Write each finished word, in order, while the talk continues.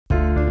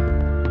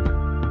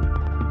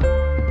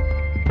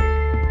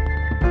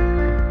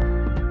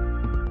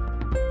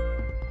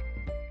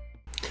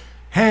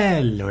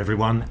Hello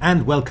everyone,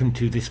 and welcome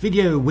to this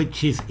video,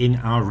 which is in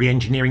our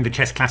Reengineering the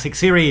Chess Classic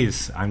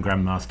series. I'm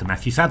Grandmaster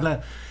Matthew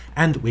Sadler,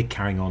 and we're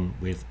carrying on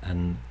with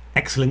an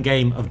excellent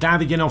game of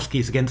David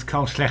Janowski's against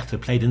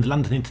Schlechter, played in the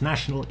London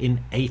International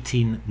in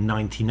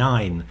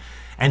 1899,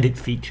 and it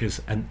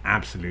features an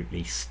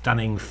absolutely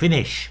stunning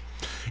finish.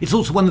 It's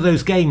also one of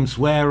those games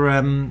where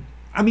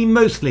I mean,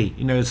 mostly,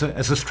 you know, as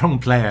a strong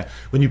player,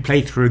 when you play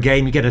through a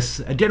game, you get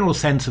a general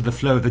sense of the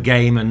flow of the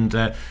game, and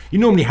you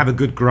normally have a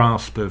good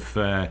grasp of,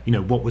 you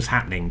know, what was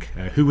happening,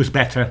 who was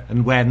better,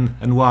 and when,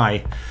 and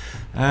why.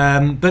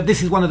 But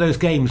this is one of those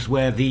games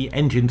where the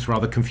engines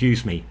rather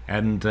confuse me,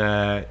 and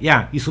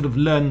yeah, you sort of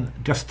learn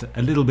just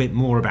a little bit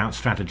more about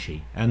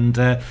strategy. And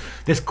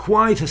there's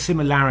quite a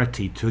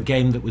similarity to a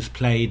game that was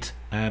played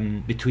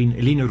between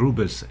Elina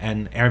Rubers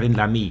and Erwin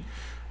Lamy,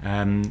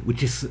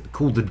 which is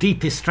called The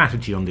Deepest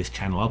Strategy on this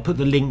channel. I'll put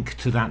the link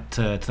to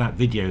that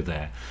video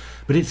there.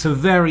 But it's a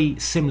very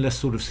similar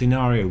sort of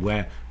scenario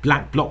where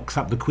black blocks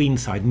up the queen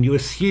side, and you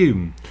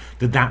assume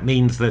that that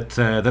means that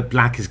that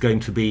black is going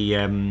to be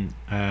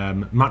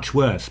much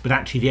worse. But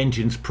actually, the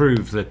engines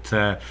prove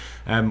that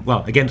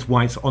well, against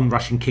white's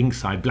on-rushing king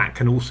side, black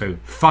can also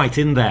fight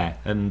in there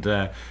and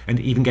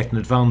even get an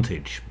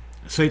advantage.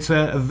 So it's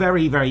a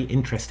very, very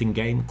interesting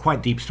game,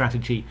 quite deep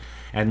strategy,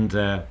 and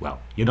well,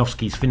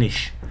 Janowski's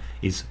finish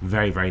is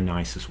very, very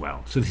nice as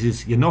well. So this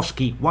is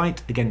Janowski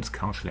white against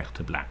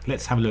Schlechter black.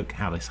 Let's have a look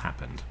how this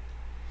happened.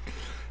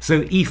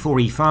 So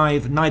e4,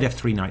 e5, knight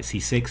f3, knight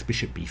c6,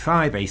 bishop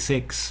b5,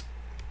 a6.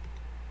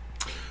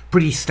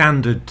 Pretty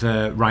standard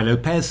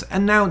Lopez,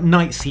 and now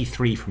knight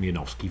c3 from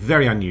Janowski.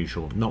 Very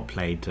unusual, not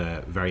played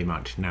very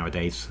much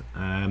nowadays.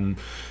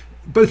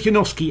 Both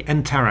Janowski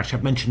and Tarrasch,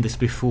 I've mentioned this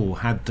before,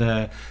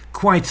 had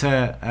quite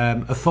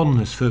a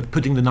fondness for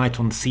putting the knight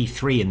on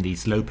c3 in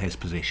these Lopez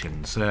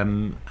positions.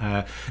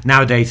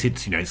 Nowadays,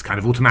 it's, you know, it's kind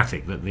of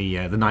automatic that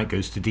the knight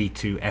goes to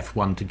d2,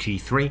 f1 to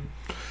g3.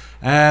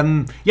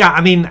 Yeah,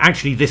 I mean,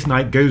 actually, this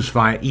knight goes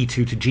via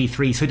e2 to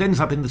g3, so it ends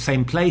up in the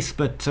same place.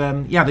 But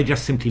yeah, they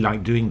just simply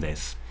like doing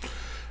this.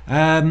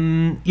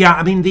 Yeah,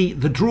 I mean,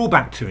 the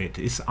drawback to it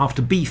is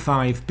after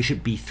b5,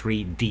 bishop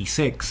b3,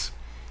 d6.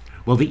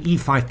 Well, the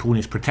e5 pawn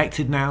is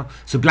protected now,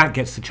 so black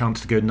gets the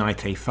chance to go knight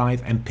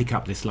a5 and pick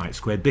up this light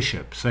squared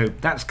bishop. So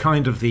that's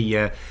kind of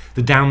the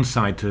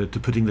downside to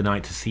putting the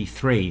knight to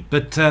c3.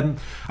 But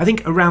I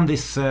think around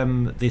this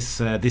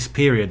this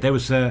period there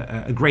was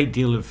a great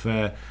deal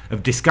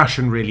of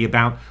discussion really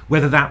about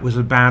whether that was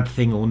a bad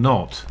thing or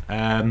not.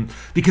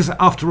 Because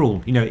after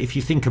all, you know, if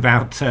you think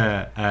about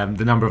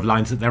the number of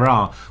lines that there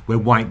are where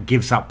white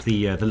gives up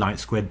the light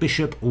squared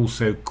bishop,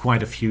 also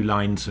quite a few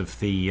lines of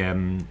the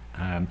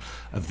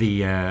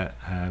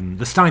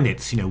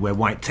Steinitz, you know, where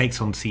white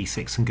takes on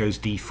c6 and goes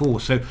d4.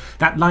 So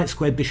that light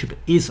squared bishop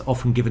is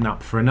often given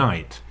up for a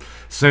knight.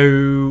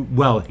 So,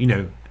 well, you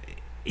know,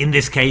 in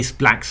this case,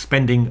 black's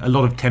spending a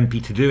lot of tempi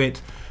to do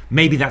it.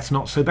 Maybe that's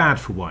not so bad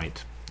for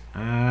white.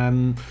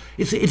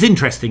 It's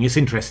interesting. It's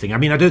interesting. I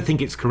mean, I don't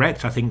think it's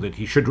correct. I think that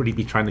you should really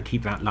be trying to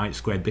keep that light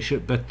squared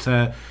bishop, but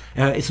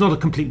it's not a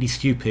completely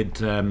stupid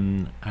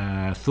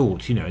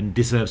thought, you know, and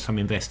deserves some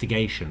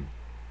investigation.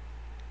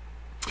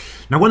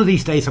 Now, one of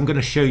these days, I'm going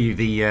to show you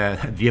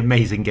the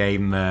amazing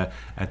game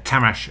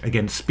Tarrasch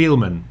against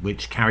Spielmann,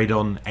 which carried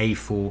on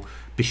a4,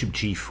 bishop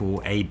g4,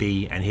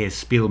 ab, and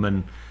here's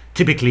Spielmann.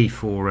 Typically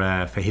for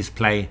his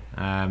play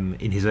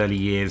in his early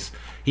years,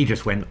 he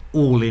just went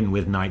all in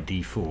with knight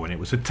d4, and it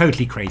was a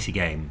totally crazy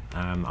game.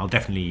 I'll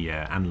definitely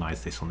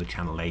analyse this on the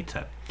channel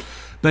later.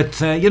 But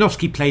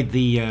Janowski played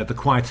the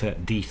quieter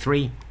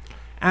d3,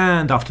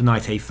 and after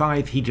knight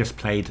a5, he just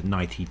played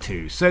knight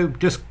e2. So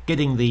just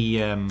getting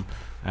the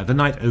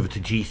knight over to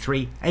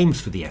g3,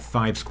 aims for the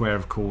f5 square,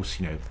 of course,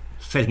 you know,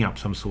 setting up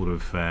some sort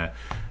of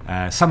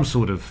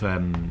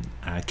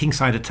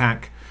kingside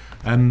attack.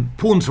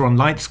 Pawns are on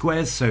light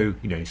squares, so,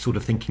 you know, sort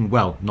of thinking,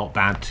 well, not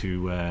bad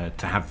to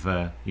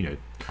have, you know,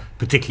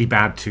 particularly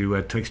bad to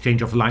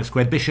exchange off a light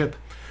squared bishop.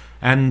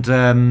 And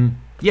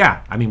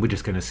yeah, I mean, we're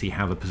just going to see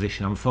how the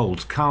position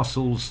unfolds.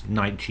 Castles,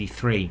 knight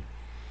g3.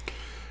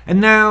 And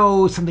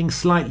now something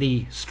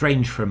slightly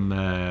strange from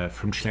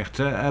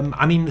Schlechter.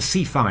 I mean,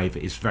 c5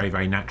 is very,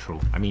 very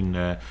natural. I mean,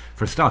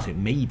 for a start, it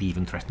maybe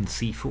even threatened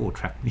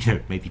c4, you know,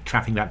 maybe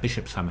trapping that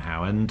bishop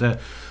somehow. And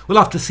well,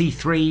 after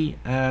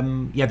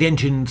c3, yeah, the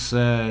engines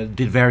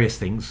did various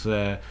things.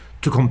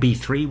 Took on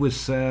b3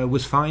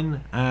 was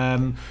fine,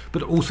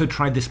 but also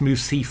tried this move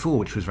c4,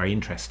 which was very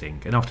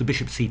interesting. And after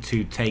bishop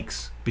c2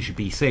 takes bishop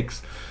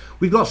e6,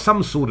 we've got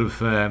some sort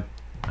of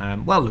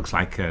well, looks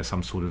like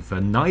some sort of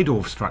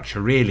Najdorf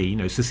structure, really, you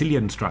know,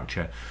 Sicilian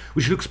structure,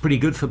 which looks pretty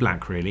good for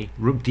black, really.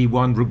 Rook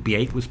d1, rook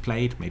b8 was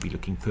played, maybe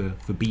looking for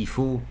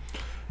b4.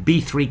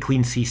 b3,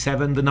 queen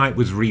c7, the knight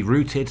was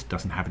rerouted,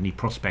 doesn't have any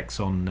prospects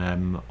on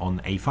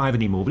a5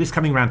 anymore, but it's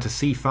coming around to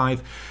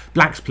c5.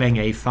 Black's playing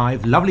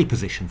a5, lovely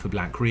position for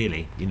black,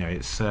 really. You know,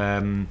 it's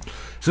so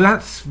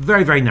that's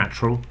very, very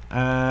natural.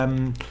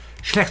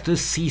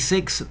 Schlecter's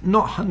c6,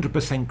 not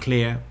 100%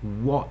 clear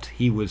what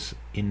he was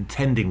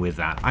intending with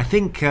that. I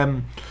think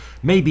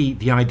maybe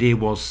the idea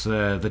was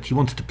that he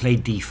wanted to play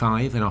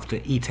d5, and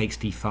after e takes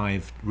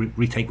d5,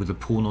 retake with the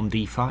pawn on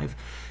d5.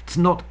 It's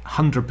not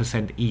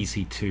 100%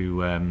 easy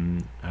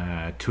to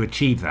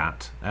achieve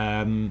that.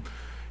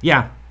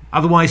 Yeah,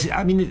 otherwise,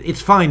 I mean,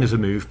 it's fine as a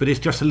move, but it's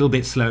just a little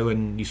bit slow,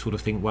 and you sort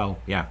of think, well,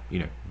 yeah, you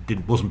know,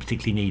 wasn't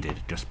particularly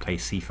needed. Just play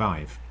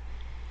c5.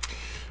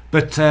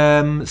 But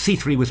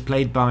c3 was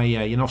played by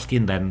Janowski,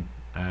 and then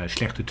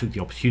Schlechter took the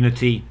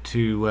opportunity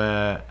to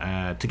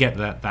get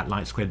that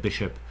light squared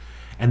bishop,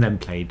 and then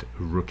played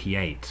rook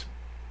e8.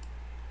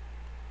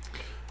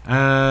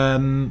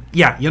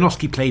 Yeah,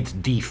 Janowski played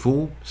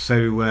d4,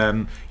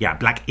 so yeah,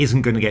 black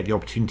isn't going to get the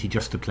opportunity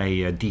just to play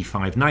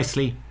d5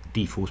 nicely.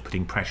 d4 is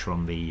putting pressure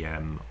on the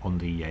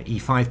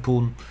e5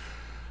 pawn.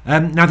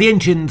 Now the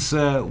engines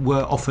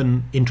were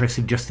often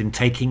interested just in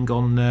taking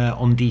on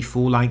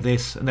d4 like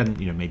this, and then,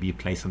 you know, maybe you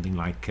play something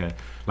like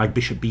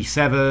bishop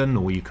b7,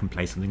 or you can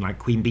play something like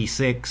queen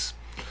b6,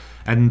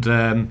 and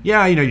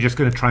yeah, you know, you're just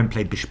going to try and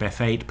play bishop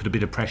f8, put a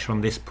bit of pressure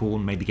on this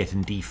pawn, maybe get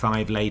in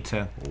d5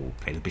 later, or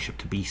play the bishop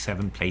to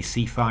b7, play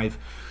c5.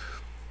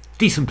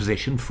 Decent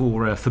position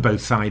for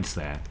both sides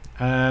there.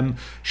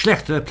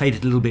 Schlechter played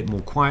it a little bit more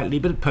quietly,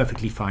 but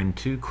perfectly fine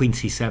too. Queen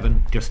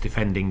c7, just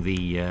defending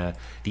the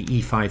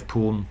e5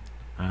 pawn.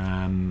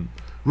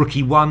 Rook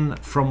e1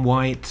 from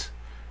white,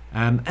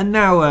 and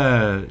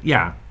now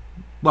yeah,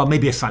 well,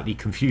 maybe a slightly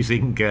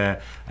confusing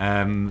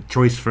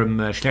choice from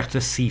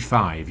Schlechter,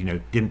 c5. You know,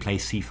 didn't play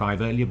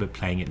c5 earlier, but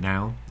playing it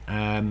now.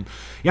 Yeah,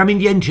 I mean,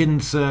 the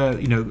engines,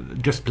 you know,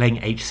 just playing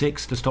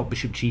h6 to stop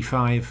bishop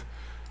g5.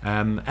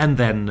 And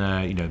then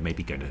you know,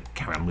 maybe going to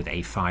carry on with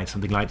a5,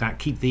 something like that.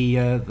 Keep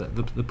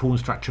the pawn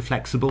structure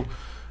flexible.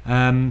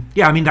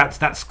 Yeah, I mean,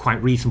 that's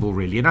quite reasonable,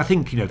 really, and I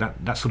think, you know,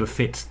 that sort of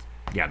fits,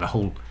 yeah, the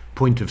whole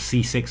point of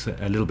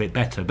c6 a little bit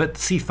better. But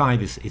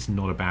c5 is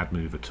not a bad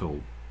move at all.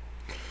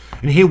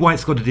 And here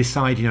white's got to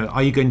decide, you know,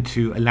 are you going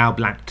to allow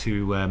black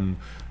to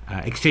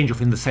exchange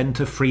off in the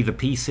center, free the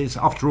pieces?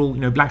 After all,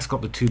 you know, black's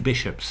got the two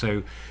bishops,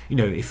 so, you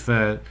know, if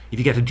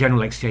you get a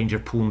general exchange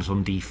of pawns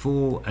on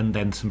d4 and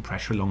then some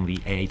pressure along the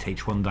a8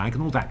 h1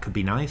 diagonal, that could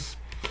be nice.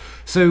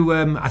 So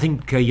I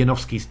think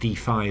Janowski's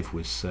d5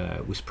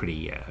 was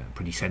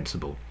pretty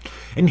sensible.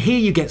 And here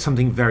you get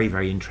something very,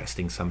 very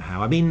interesting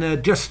somehow. I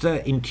mean, just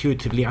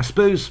intuitively, I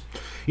suppose,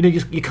 you know,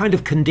 you're kind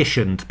of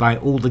conditioned by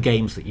all the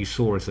games that you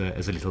saw as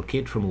a little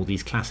kid from all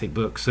these classic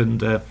books,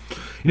 and you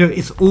know,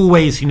 it's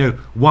always, you know,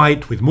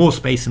 white with more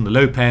space in the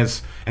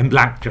Lopez, and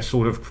black just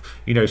sort of,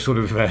 you know,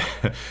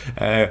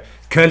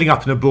 curling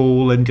up in a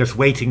ball and just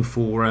waiting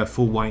for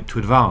white to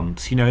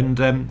advance, you know.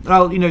 And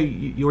well, you know,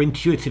 your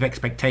intuitive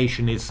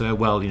expectation is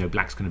well, you know,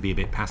 black's going to be a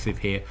bit passive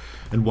here,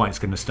 and white's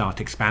going to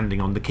start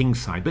expanding on the king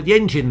side. But the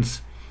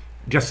engines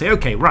just say,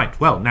 okay, right,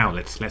 well, now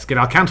let's get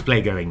our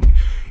counterplay going,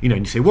 you know.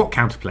 And you say, what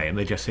counterplay? And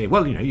they just say,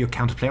 well, you know, your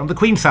counterplay on the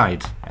queen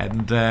side.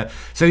 And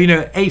so, you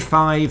know,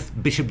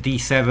 a5, bishop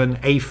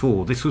d7,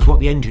 a4, this was what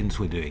the engines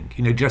were doing,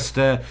 you know, just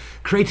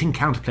creating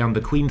counterplay on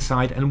the queen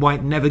side, and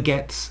white never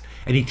gets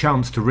any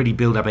chance to really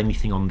build up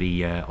anything on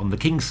the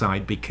king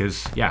side,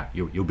 because, yeah,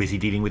 you're busy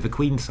dealing with the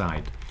queen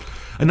side.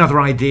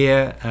 Another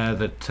idea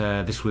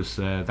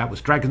that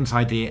was Dragon's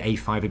idea,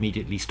 a5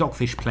 immediately.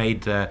 Stockfish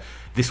played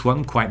this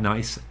one, quite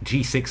nice,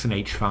 g6 and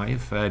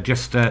h5,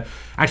 just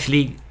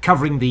actually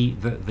covering the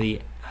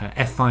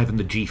f5 and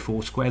the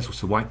g4 squares,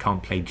 so white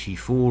can't play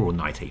g4 or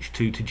knight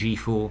h2 to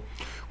g4.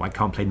 White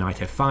can't play knight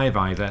f5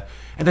 either.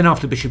 And then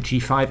after bishop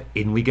g5,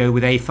 in we go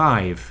with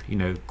a5, you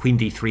know, queen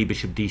d3,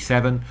 bishop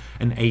d7,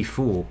 and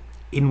a4.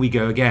 In we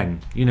go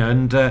again, you know.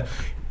 And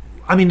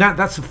I mean,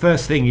 that's the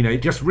first thing, you know,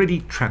 it just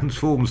really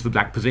transforms the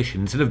black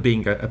position. Instead of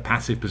being a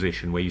passive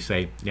position where you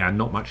say, yeah,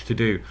 not much to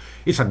do,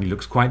 it suddenly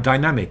looks quite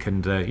dynamic,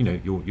 and you know,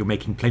 you're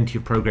making plenty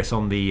of progress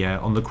on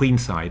the queen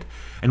side,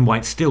 and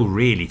white's still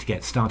really to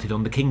get started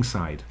on the king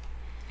side.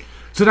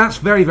 So that's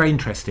very, very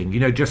interesting. You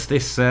know, just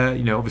this,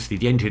 you know, obviously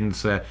the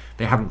engines,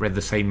 they haven't read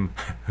the same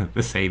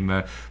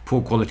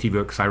poor quality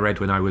books I read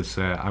when I was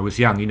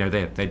young. You know,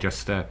 they're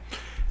just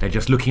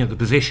looking at the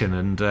position,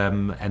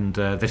 and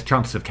there's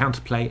chances of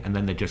counterplay, and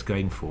then they're just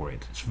going for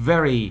it. It's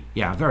very,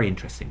 yeah, very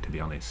interesting, to be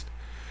honest.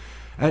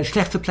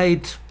 Schlechter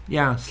played,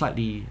 yeah,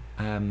 slightly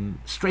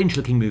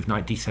strange-looking move,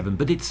 knight d7,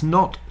 but it's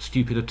not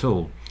stupid at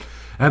all.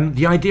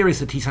 The idea is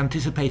that he's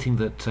anticipating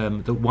that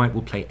that white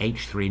will play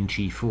h3 and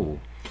g4.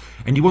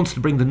 And he wants to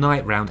bring the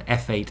knight round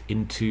f8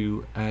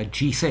 into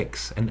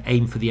g6 and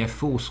aim for the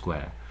f4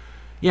 square.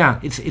 Yeah,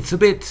 it's a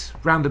bit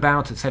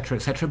roundabout, etc.,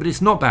 etc., but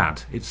it's not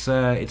bad.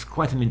 It's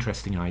quite an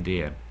interesting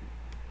idea.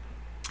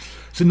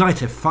 So knight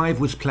f5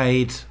 was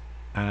played.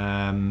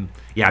 Yeah,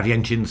 the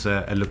engines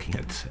are looking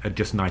at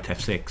just knight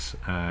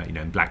f6. You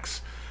know, and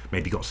black's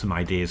maybe got some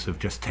ideas of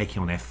just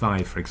taking on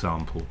f5, for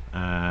example,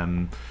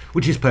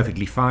 which is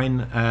perfectly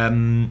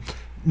fine.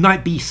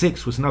 Knight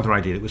b6 was another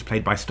idea that was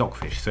played by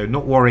Stockfish, so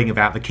not worrying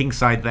about the king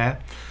side there.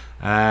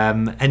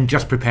 and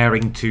just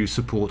preparing to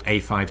support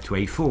a5 to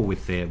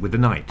a4 with the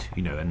knight,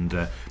 you know,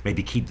 and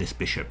maybe keep this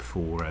bishop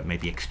for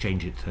maybe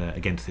exchange it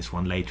against this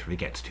one later if it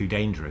gets too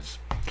dangerous.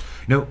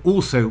 You know,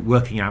 also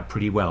working out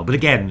pretty well. But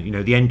again, you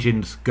know, the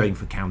engine's going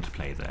for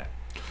counterplay there.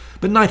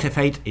 But knight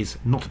f8 is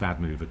not a bad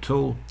move at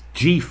all.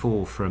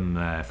 g4 from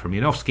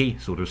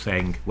Janowski, sort of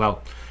saying,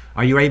 well,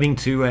 are you aiming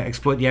to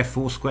exploit the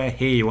f4 square?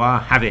 Here you are,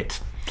 have it.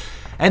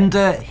 And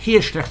here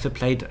Schlechter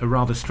played a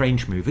rather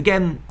strange move.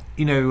 Again,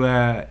 you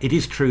know, it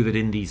is true that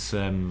in these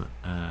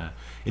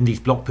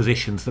block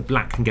positions that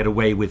black can get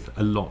away with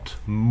a lot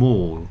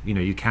more. You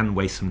know, you can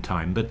waste some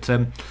time. But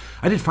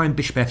I did find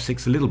bishop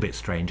f6 a little bit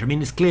strange. I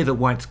mean, it's clear that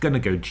white's going to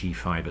go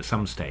g5 at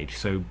some stage,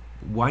 so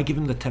why give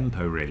him the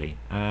tempo, really?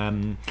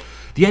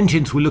 The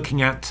engines were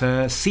looking at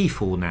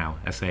c4 now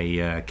as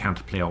a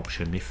counterplay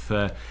option. If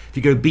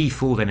you go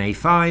b4, then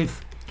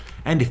a5.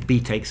 And if b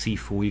takes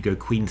c4, you go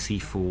queen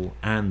c4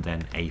 and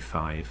then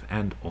a5,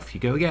 and off you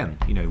go again,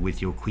 you know,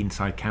 with your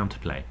queenside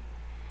counterplay.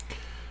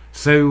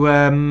 So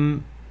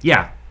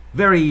yeah,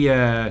 very you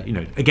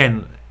know,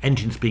 again,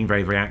 engines being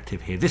very, very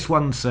active here. This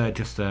one's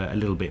just a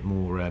little bit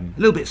more, a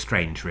little bit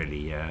strange,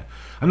 really.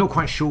 I'm not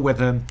quite sure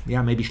whether,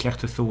 yeah, maybe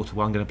Schlechter thought,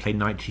 well, I'm going to play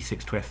knight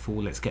g6 to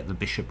f4. Let's get the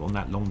bishop on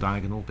that long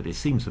diagonal, but it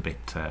seems a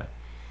bit,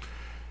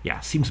 yeah,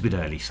 seems a bit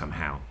early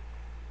somehow.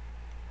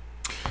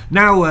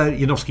 Now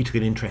Janowski took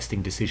an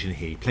interesting decision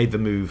here. He played the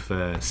move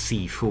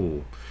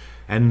c4,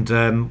 and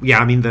yeah,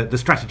 I mean the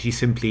strategy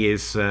simply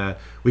is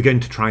we're going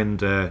to try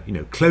and you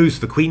know, close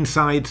the queen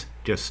side,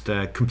 just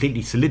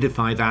completely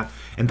solidify that,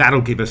 and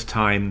that'll give us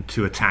time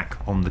to attack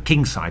on the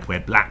king side where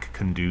black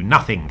can do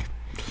nothing.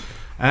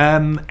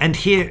 And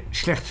here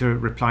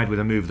Schlechter replied with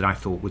a move that I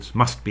thought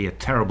must be a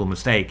terrible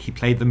mistake. He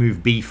played the move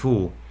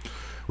b4,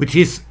 which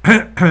is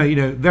you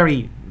know,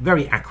 very,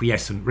 very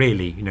acquiescent,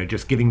 really, you know,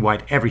 just giving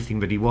white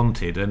everything that he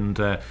wanted. And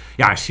yeah,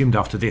 I assumed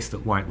after this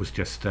that white was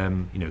just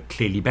you know,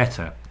 clearly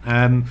better.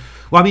 Well,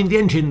 I mean, the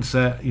engines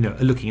you know,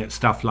 are looking at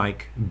stuff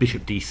like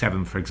bishop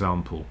d7, for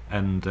example,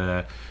 and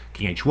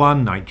king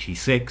h1, knight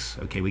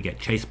g6. Okay, we get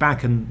chased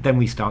back, and then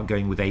we start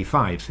going with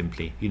a5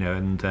 simply, you know,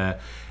 and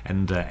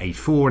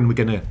a4, and we're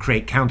going to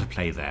create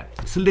counterplay there.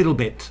 It's a little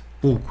bit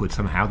awkward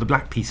somehow. The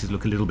black pieces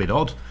look a little bit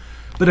odd.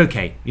 But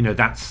okay, you know,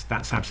 that's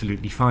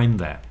absolutely fine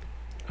there.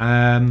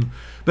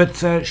 But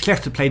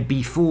Schlechter played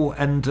b4,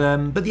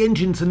 and but the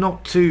engines are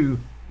not too,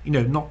 you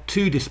know, not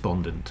too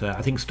despondent.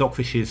 I think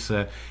Stockfish's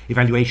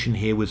evaluation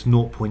here was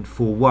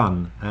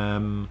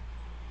 0.41,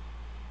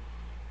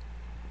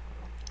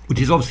 which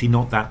is obviously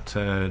not that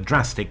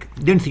drastic.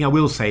 The only thing I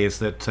will say is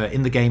that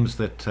in the games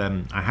that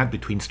I had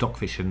between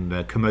Stockfish and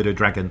Komodo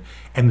Dragon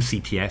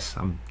MCTS,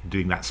 I'm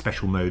doing that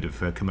special mode of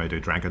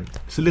Komodo Dragon.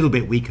 It's a little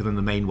bit weaker than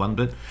the main one,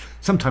 but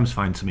sometimes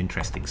find some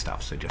interesting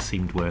stuff, so it just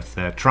seemed worth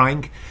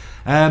trying.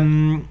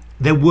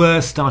 There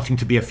were starting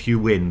to be a few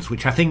wins,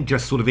 which I think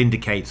just sort of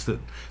indicates that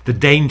the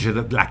danger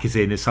that black is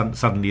in is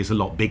suddenly is a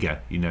lot bigger,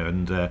 you know,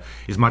 and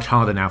is much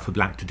harder now for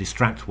black to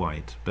distract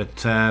white.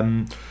 But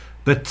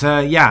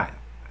yeah,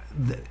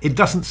 it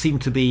doesn't seem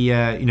to be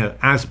you know,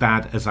 as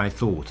bad as I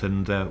thought,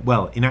 and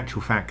well, in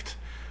actual fact,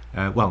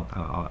 well,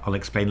 I'll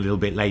explain a little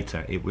bit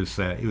later. It was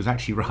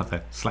actually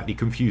rather slightly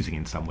confusing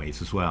in some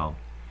ways as well.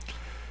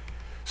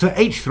 So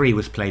h3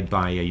 was played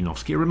by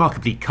Janowski, a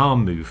remarkably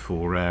calm move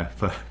for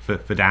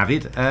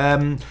David.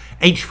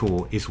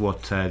 h4 is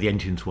what the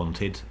engines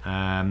wanted,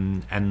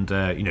 and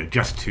you know,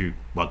 just to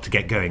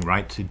get going,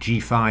 right, to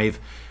g5,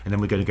 and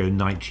then we're going to go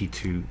knight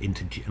g2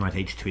 into knight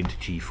h2 into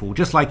g4,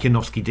 just like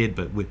Janowski did,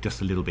 but with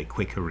just a little bit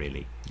quicker,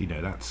 really. You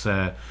know, that's.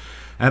 But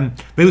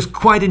it was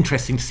quite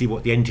interesting to see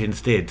what the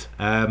engines did.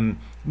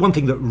 One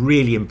thing that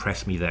really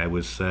impressed me there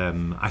was,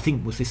 I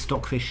think, was this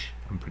Stockfish?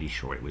 I'm pretty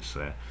sure it was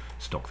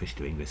Stockfish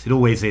doing this. It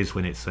always is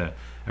when it's a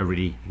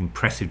really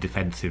impressive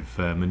defensive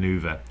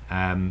maneuver.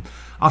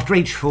 After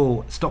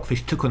h4,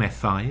 Stockfish took on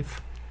f5,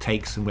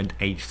 takes, and went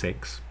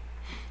h6.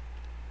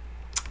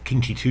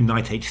 King g2,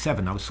 knight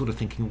h7. I was sort of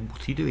thinking,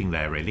 what are you doing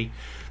there, really?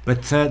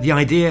 But the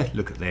idea,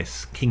 look at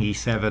this, king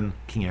e7,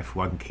 king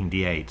f1, king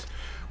d8.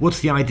 What's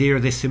the idea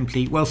of this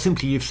simply? Well,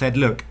 simply you've said,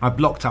 look, I've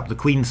blocked up the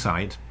queen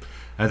side.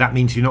 That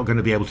means you're not going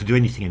to be able to do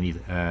anything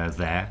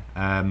there.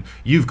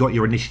 You've got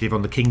your initiative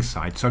on the king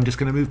side, so I'm just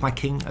going to move my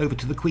king over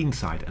to the queen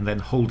side and then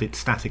hold it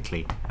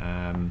statically,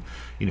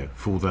 you know,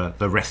 for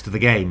the rest of the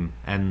game.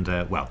 And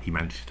well, he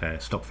managed,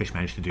 Stockfish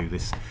managed to do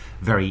this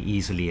very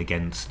easily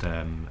against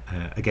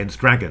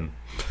Dragon.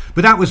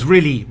 But that was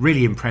really,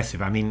 really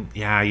impressive. I mean,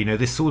 yeah, you know,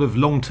 this sort of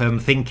long-term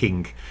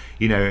thinking,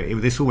 you know,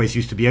 this always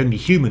used to be only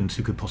humans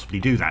who could possibly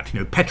do that. You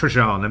know,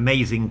 Petrojan,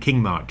 amazing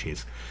king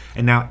marches.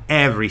 And now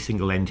every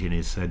single engine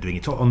is doing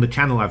it. On the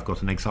channel I've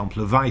got an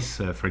example of Vice,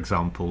 for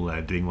example,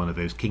 doing one of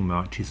those king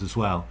marches as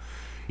well.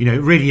 You know,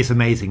 it really is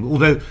amazing.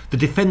 Although the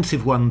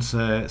defensive ones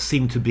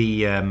seem to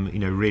be, you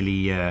know,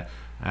 really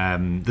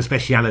the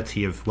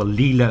speciality of, well,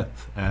 Leela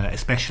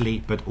especially,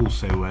 but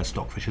also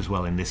Stockfish as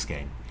well in this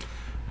game.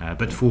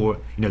 But for,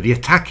 you know, the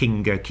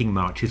attacking king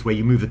marches where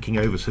you move the king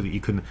over so that you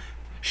can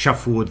shove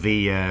forward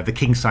the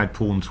kingside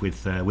pawns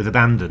with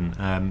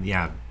abandon,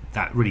 yeah,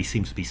 that really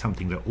seems to be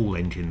something that all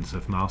engines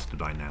have mastered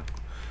by now.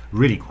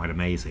 Really quite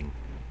amazing.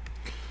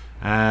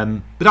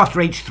 But after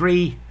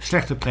h3,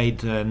 Schlechter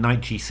played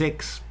knight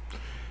g6,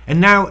 and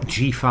now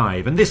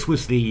g5. And this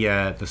was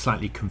the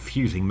slightly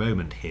confusing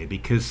moment here,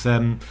 because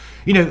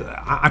you know,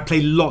 I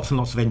play lots and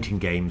lots of engine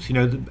games. You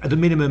know, at the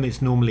minimum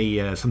it's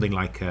normally something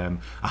like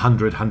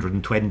 100,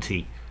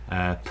 120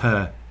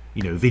 per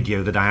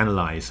video that I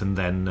analyse, and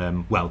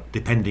then well,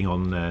 depending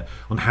on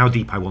how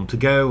deep I want to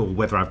go, or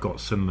whether I've got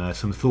some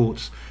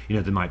thoughts,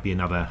 there might be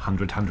another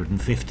 100,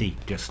 150,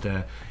 just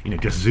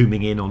just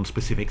zooming in on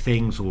specific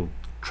things or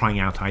trying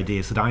out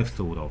ideas that I've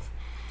thought of.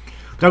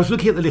 But I was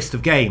looking at the list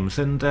of games,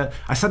 and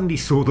I suddenly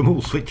saw them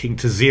all switching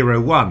to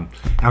 0-1.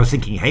 I was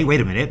thinking, hey, wait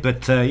a minute,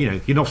 but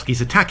Janowski's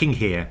attacking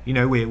here.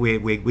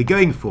 We're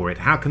going for it.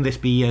 How can this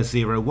be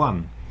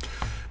 0-1?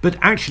 But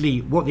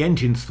actually, what the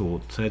engines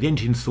thought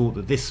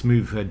that this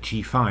move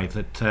g5,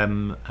 that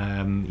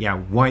yeah,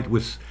 White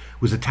was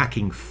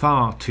attacking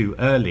far too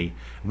early.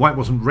 White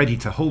wasn't ready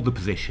to hold the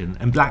position,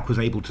 and Black was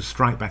able to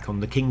strike back on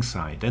the king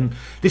side. And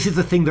this is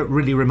the thing that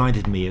really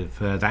reminded me of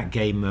that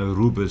game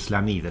Ruber's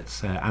L'Ami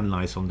that's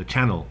analysed on the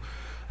channel,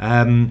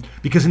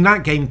 because in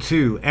that game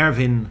too,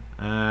 Erwin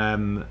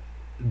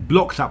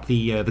blocked up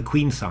the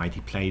queen side.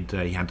 He played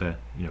he had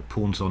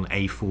pawns on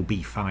a4,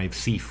 b5,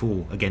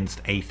 c4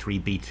 against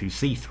a3, b2,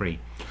 c3,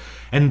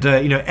 and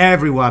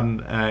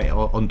everyone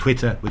on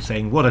Twitter was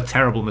saying, what a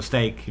terrible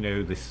mistake,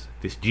 this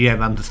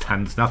GM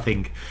understands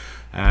nothing.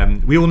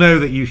 We all know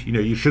that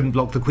you shouldn't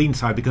block the queen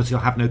side because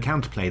you'll have no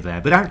counterplay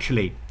there. But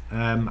actually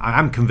I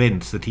am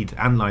convinced that he'd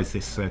analysed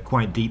this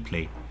quite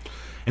deeply,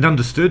 and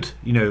understood,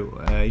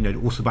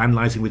 also by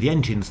analysing with the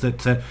engines,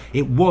 that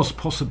it was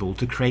possible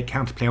to create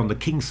counterplay on the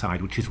king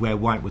side, which is where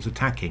White was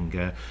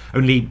attacking.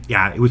 Only,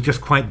 yeah, it was just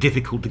quite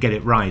difficult to get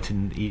it right,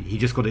 and he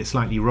just got it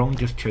slightly wrong,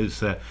 just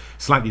chose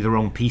slightly the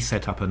wrong piece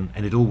setup, and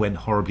it all went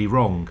horribly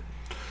wrong.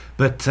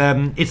 But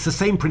it's the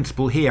same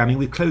principle here. I mean,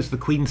 we've closed the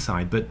queen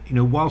side, but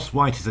whilst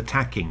White is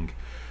attacking,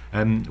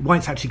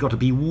 White's actually got to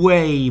be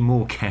way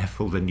more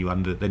careful than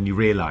you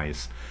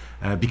realise.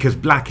 Because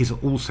Black is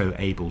also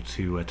able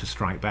to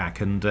strike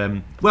back,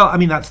 and well, I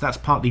mean that's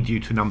partly due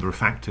to a number of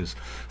factors.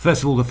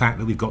 First of all, the fact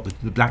that we've got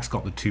the Black's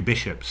got the two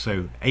bishops,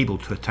 so able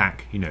to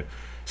attack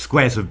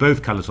squares of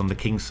both colours on the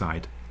king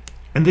side,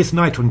 and this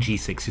knight on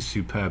g6 is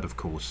superb, of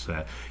course.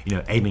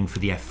 Aiming for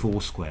the f4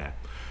 square.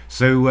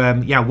 So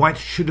yeah, White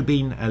should have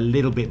been a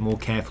little bit more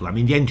careful. I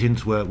mean, the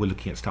engines were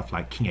looking at stuff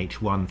like king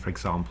h1, for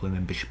example, and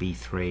then bishop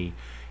e3.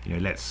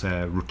 Let's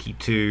rook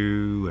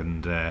e2,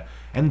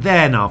 and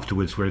then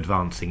afterwards we're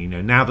advancing.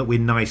 Now that we're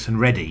nice and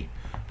ready.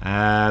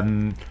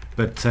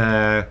 But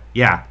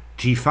yeah,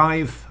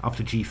 g5.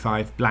 After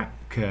g5,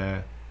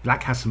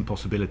 Black has some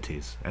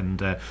possibilities, and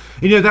that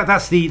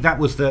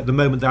was the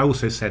moment that I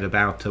also said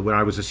about where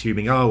I was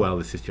assuming, oh well,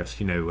 this is just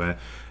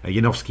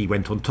Janowski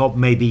went on top.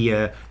 Maybe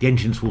the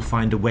engines will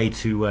find a way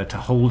to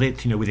hold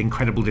it, with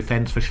incredible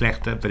defense for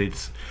Schlechter. But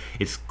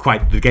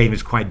the game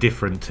is quite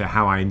different to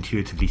how I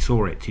intuitively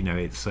saw it.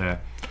 It's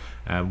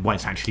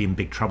White's actually in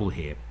big trouble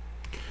here.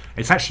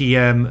 It's actually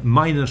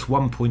minus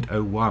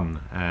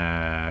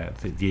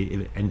 1.01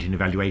 the engine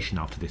evaluation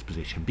after this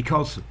position,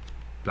 because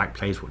Black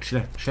plays what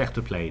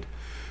Schlechter played,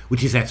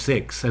 which is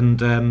f6,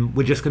 and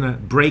we're just going to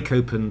break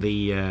open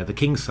the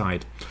king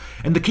side.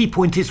 And the key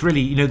point is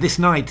really, this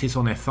knight is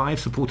on f5,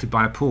 supported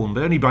by a pawn,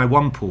 but only by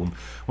one pawn.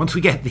 Once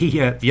we get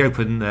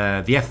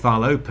the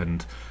f-file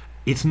opened,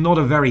 it's not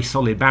a very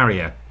solid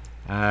barrier.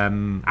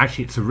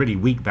 Actually, it's a really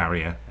weak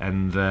barrier,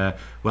 and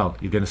well,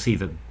 you're going to see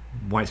that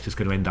White's just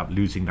going to end up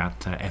losing that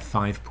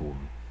f5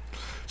 pawn.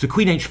 So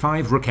queen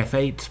h5, rook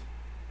f8.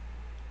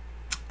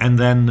 And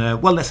then,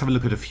 well, let's have a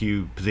look at a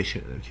few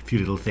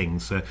little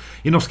things.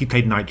 Janowski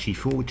played knight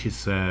g4, which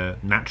is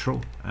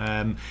natural.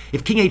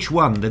 If king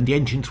h1, then the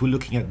engines were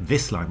looking at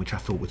this line, which I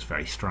thought was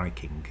very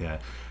striking.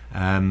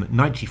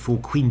 Knight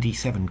g4, queen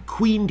d7.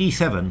 Queen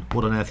d7,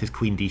 what on earth is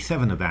queen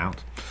d7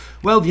 about?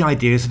 Well, the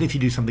idea is that if you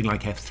do something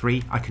like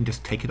f3, I can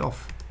just take it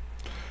off.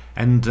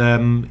 And,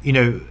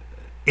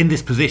 in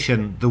this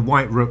position, the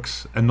white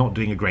rooks are not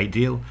doing a great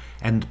deal,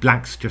 and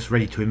Black's just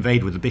ready to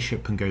invade with the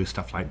bishop and go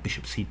stuff like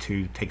bishop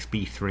c2, takes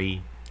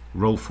b3,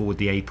 roll forward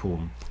the a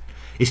pawn.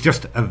 It's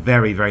just a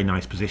very, very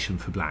nice position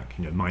for Black,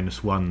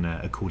 -1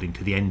 according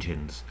to the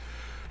engines.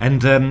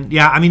 And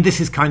yeah, I mean,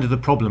 this is kind of the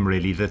problem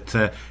really,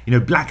 that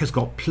Black has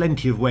got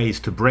plenty of ways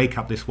to break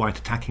up this white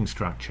attacking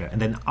structure, and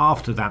then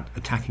after that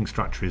attacking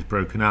structure is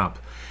broken up,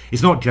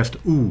 it's not just,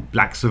 ooh,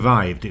 Black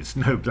survived. It's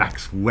no,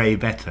 Black's way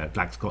better.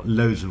 Black's got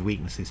loads of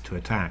weaknesses to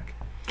attack.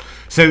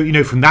 So,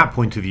 from that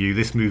point of view,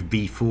 this move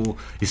b4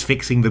 is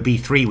fixing the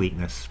b3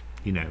 weakness,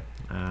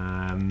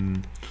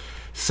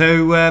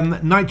 So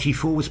knight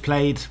g4 was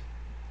played,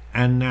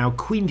 and now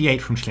queen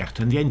d8 from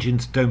Schlechter, and the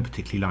engines don't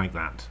particularly like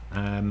that.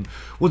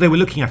 What they were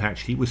looking at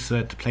actually was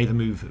to play the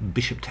move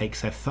bishop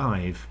takes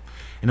f5,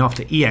 and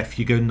after ef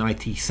you go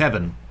knight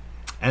e7,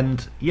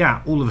 and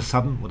yeah, all of a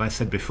sudden, what I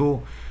said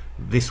before,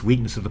 this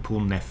weakness of the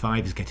pawn on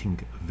f5 is getting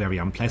very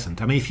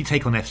unpleasant. I mean, if you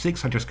take on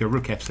f6, I just go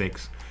rook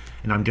f6,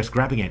 and I'm just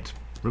grabbing it.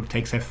 Rook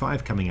takes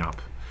f5 coming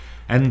up.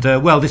 And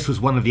well, this was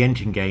one of the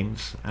engine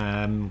games.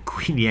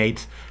 Queen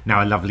e8,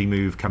 now a lovely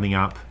move coming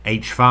up.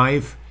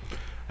 h5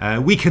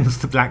 weakens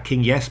the black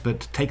king, yes,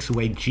 but takes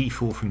away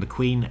g4 from the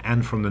queen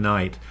and from the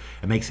knight,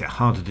 and makes it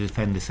harder to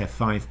defend this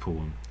f5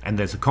 pawn. And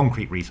there's a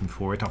concrete reason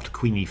for it. After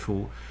queen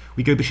e4,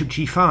 we go bishop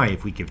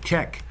g5, we give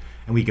check,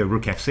 and we go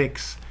rook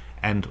f6,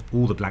 and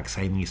all the black's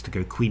aiming is to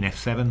go queen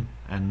f7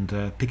 and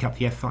pick up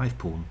the f5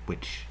 pawn,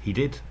 which he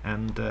did,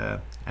 and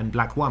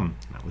black won.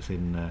 That was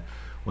in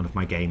one of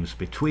my games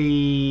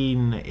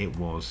between, it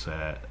was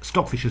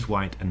Stockfish as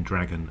white and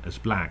Dragon as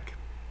black.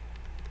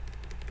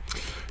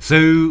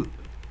 So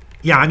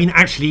yeah, I mean,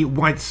 actually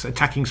white's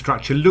attacking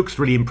structure looks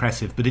really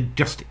impressive, but it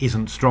just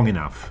isn't strong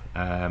enough,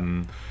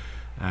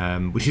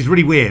 which is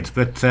really weird.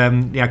 But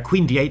yeah,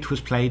 queen d8 was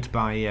played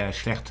by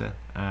Schlechter.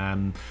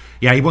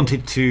 Yeah, he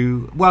wanted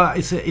to, well,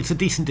 it's a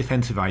decent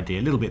defensive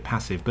idea, a little bit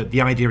passive, but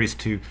the idea is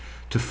to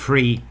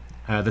free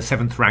the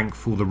 7th rank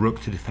for the rook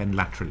to defend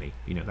laterally.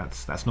 You know,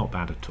 that's not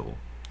bad at all.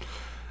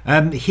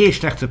 Here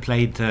Schlechter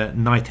played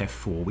knight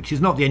f4, which is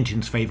not the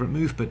engine's favourite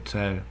move, but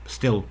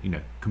still, you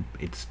know,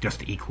 it's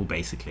just equal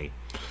basically.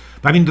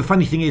 But I mean, the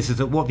funny thing is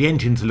that what the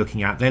engines are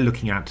looking at, they're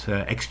looking at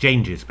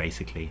exchanges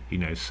basically, you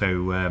know.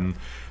 So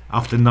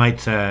after knight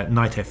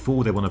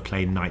f4, they want to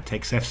play knight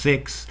takes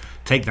f6,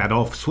 take that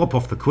off, swap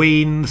off the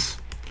queens,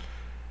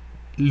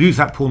 lose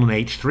that pawn on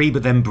h3,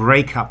 but then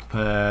break up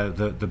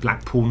the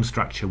black pawn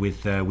structure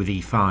with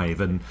e5.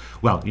 And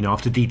well, you know,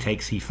 after d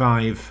takes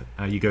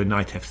e5, you go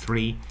knight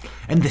f3,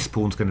 and this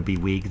pawn's going to be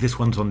weak. This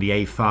one's on the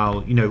a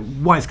file. You know,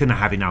 white's going to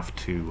have enough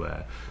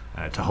to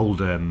hold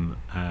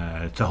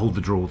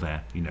the draw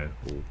there. You know,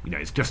 or, you know,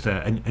 it's just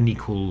an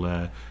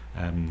equal,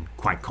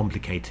 quite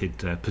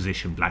complicated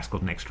position. Black's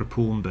got an extra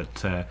pawn,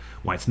 but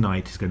white's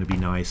knight is going to be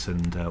nice,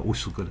 and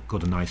also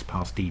got a nice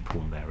passed d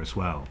pawn there as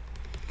well.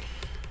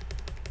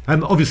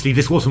 Obviously,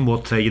 this wasn't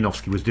what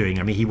Janowski was doing.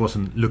 I mean, he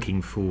wasn't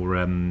looking for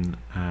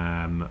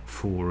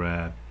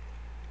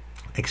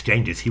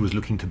exchanges. He was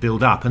looking to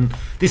build up. And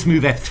this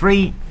move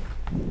f3,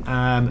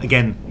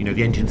 again, you know,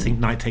 the engines think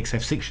knight takes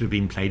f6 should have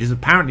been played, is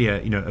apparently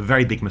a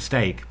very big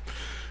mistake,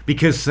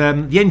 because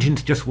the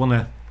engines just want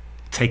to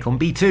take on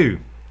b2.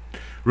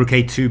 Rook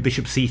a2,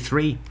 bishop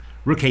c3,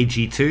 rook a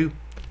g2.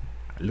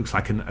 It looks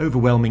like an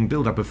overwhelming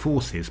build-up of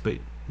forces, but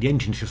the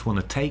engines just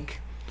want to take.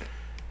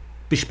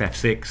 Bishop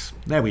f6,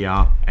 there we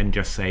are, and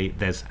just say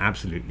there's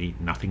absolutely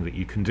nothing that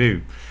you can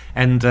do.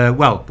 And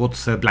well,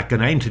 what's black going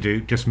to aim to do?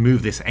 Just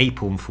move this a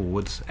pawn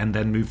forwards and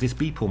then move this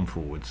b pawn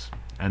forwards.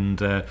 And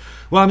well,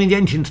 I mean, the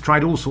engine's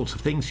tried all sorts of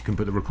things. You can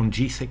put the rook on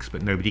g6,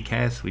 but nobody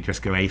cares. We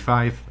just go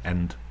a5,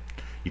 and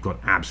you've got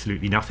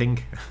absolutely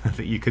nothing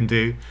that you can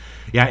do.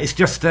 Yeah, it's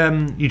just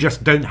you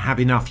just don't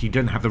have enough. You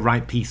don't have the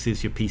right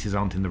pieces. Your pieces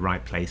aren't in the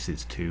right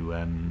places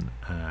to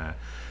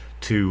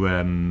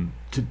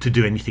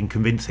do anything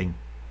convincing.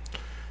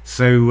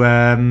 So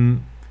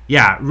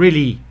yeah,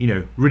 really, you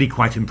know, really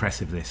quite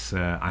impressive. This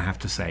I have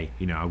to say.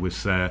 You know, I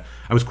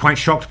was quite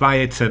shocked by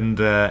it, and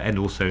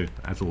also,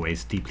 as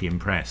always, deeply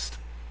impressed.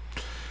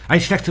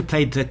 Schlechter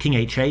played king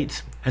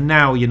h8, and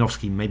now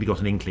Janowski maybe got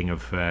an inkling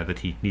of that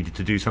he needed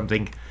to do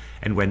something,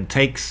 and went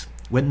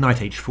knight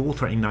h4,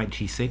 threatening knight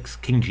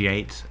g6, king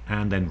g8,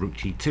 and then rook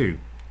g2.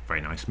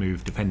 Very nice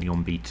move, defending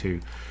on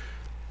b2.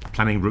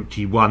 Planning rook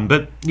g1,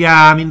 but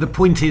yeah, I mean, the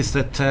point is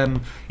that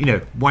you know,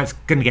 white's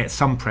going to get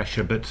some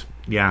pressure, but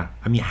yeah,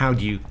 I mean, how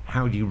do you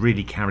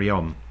really carry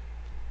on?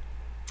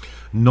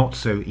 Not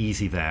so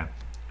easy there.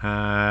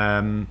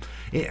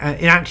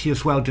 It actually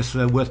as well, just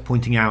worth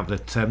pointing out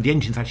that the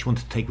engines actually want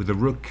to take with the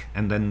rook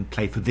and then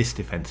play for this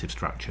defensive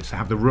structure. So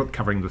have the rook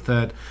covering the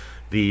third,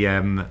 the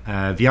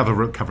other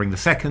rook covering the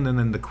second, and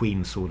then the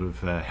queen sort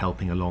of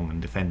helping along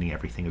and defending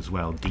everything as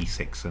well,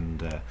 d6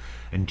 and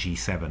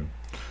g7.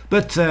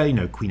 But you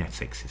know, queen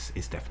f6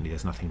 is definitely,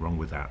 there's nothing wrong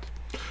with that.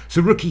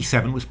 So rook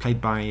e7 was played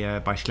by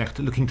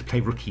Schlechter, looking to play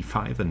rook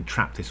e5 and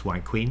trap this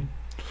white queen.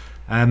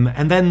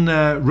 And then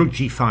rook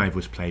g5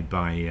 was played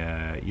by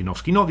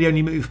Janowski. Not the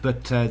only move,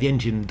 but the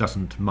engine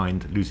doesn't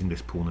mind losing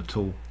this pawn at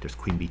all. Just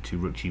queen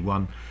b2, rook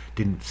g1.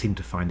 Didn't seem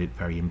to find it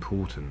very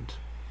important.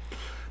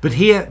 But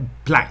here,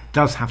 black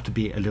does have to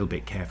be a little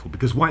bit careful,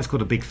 because white's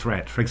got a big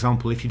threat. For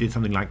example, if you did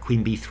something like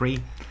queen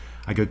b3,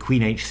 I go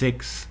queen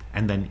h6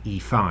 and then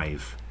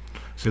e5.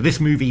 So this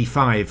move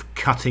e5,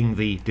 cutting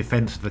the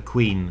defense of the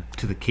queen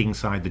to the king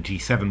side, the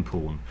g7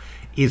 pawn,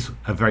 is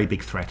a very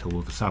big threat all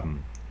of a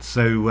sudden.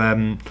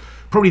 So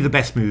probably the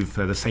best move,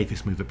 the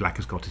safest move that black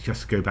has got, is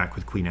just to go back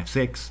with queen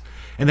f6.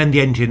 And then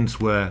the engines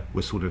were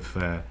sort of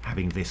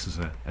having this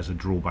as a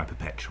draw by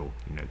perpetual.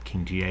 You know,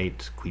 king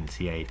g8, queen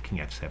c8, king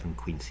f7,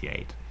 queen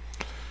c8,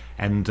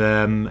 and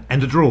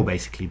a draw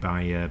basically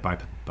by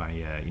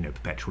you know,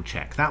 perpetual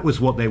check. That was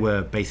what they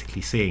were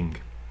basically seeing.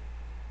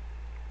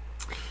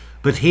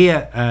 But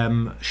here,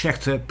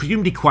 Schlechter,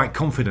 presumably quite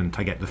confident,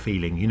 I get the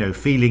feeling, you know,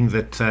 feeling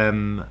that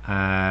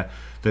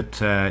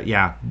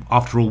yeah,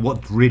 after all,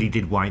 what really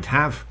did white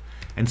have?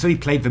 And so he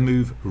played the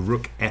move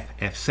rook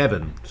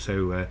f7.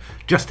 So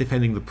just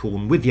defending the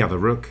pawn with the other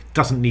rook,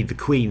 doesn't need the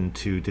queen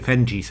to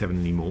defend g7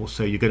 anymore,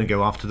 so you're going to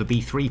go after the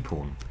b3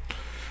 pawn.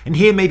 And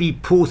here, maybe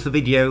pause the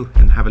video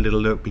and have a little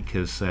look,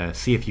 because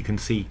see if you can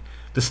see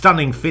the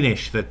stunning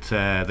finish that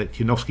that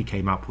Janowski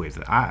came up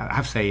with. I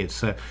have to say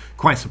it's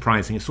quite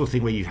surprising. It's the sort of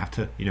thing where you have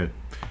to, a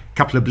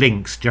couple of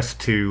blinks just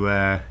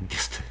to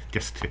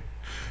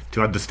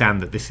to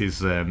understand that this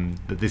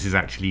is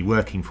actually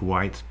working for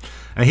white.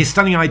 His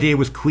stunning idea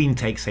was queen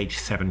takes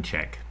h7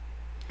 check.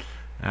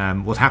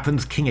 What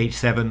happens? King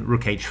h7,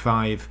 rook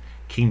h5,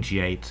 king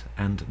g8,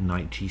 and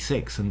knight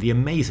g6. And the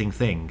amazing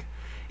thing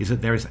is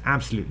that there is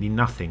absolutely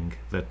nothing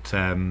that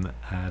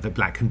that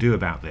black can do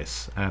about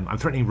this. I'm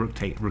threatening rook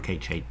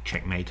h8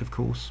 checkmate, of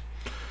course.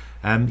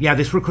 Yeah,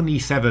 this rook on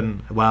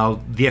e7.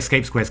 Well, the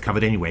escape square is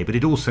covered anyway, but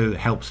it also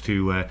helps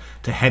to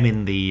hem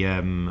in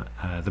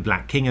the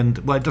black king. And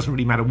well, it doesn't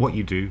really matter what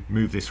you do.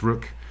 Move this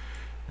rook,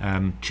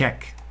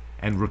 check,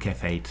 and rook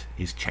f8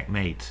 is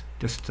checkmate.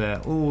 Just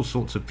all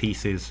sorts of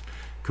pieces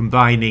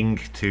combining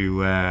to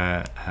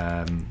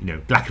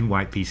black and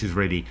white pieces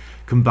really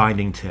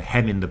combining to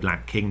hem in the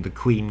black king. The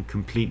queen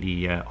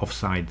completely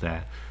offside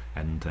there,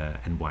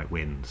 and white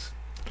wins.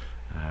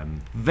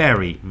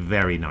 Very,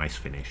 very nice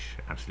finish.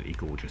 Absolutely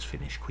gorgeous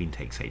finish. Queen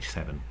takes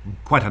h7.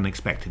 Quite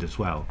unexpected as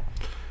well.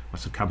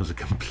 Must have come as a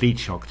complete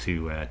shock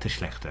to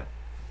Schlechter.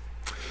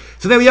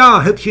 So there we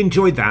are. Hope you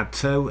enjoyed that.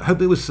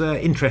 Hope it was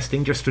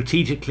interesting, just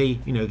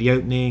strategically, the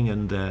opening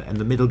and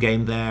the middle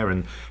game there,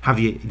 and how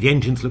the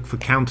engines look for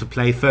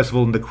counterplay. First of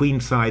all on the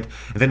queen side,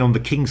 and then on the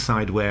king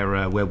side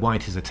where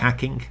white is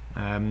attacking.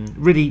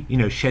 Really,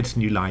 sheds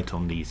new light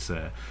on these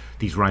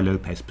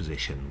Lopez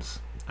positions.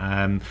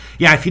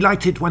 Yeah, if you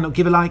liked it, why not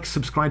give a like,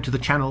 subscribe to the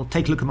channel,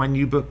 take a look at my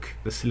new book,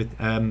 the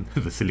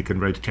Silicon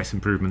Road to Chess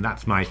Improvement.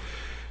 That's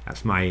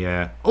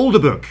my older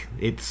book.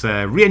 It's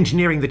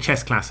Reengineering the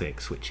Chess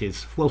Classics, which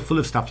is full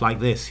of stuff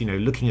like this,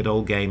 looking at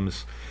old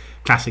games,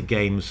 classic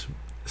games,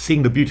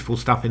 seeing the beautiful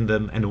stuff in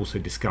them, and also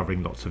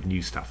discovering lots of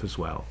new stuff as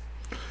well.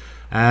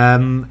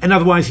 And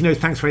otherwise,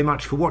 thanks very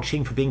much for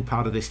watching, for being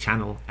part of this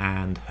channel,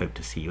 and hope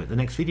to see you at the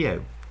next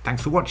video.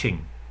 Thanks for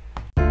watching.